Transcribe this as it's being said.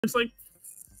It's like,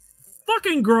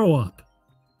 fucking grow up.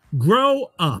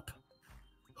 Grow up.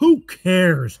 Who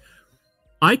cares?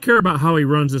 I care about how he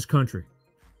runs this country.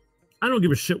 I don't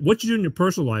give a shit what you do in your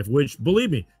personal life, which,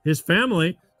 believe me, his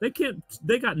family, they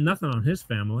got nothing on his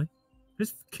family.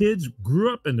 His kids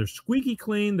grew up and they're squeaky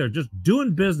clean. They're just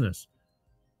doing business.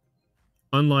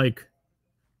 Unlike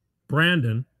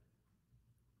Brandon,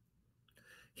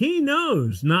 he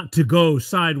knows not to go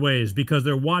sideways because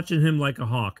they're watching him like a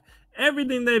hawk.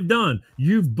 Everything they've done,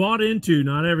 you've bought into,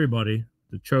 not everybody,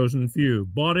 the chosen few,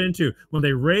 bought into when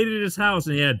they raided his house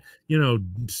and he had,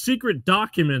 secret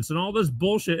documents and all this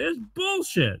bullshit. It's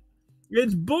bullshit.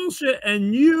 It's bullshit,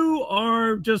 and you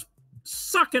are just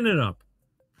sucking it up.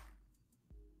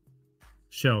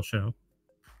 Shell,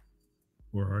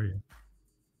 where are you?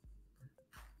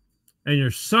 And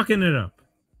you're sucking it up.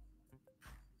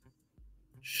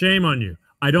 Shame on you.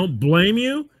 I don't blame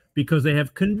you because they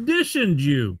have conditioned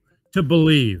you to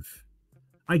believe.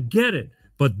 I get it.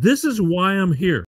 But this is why I'm here.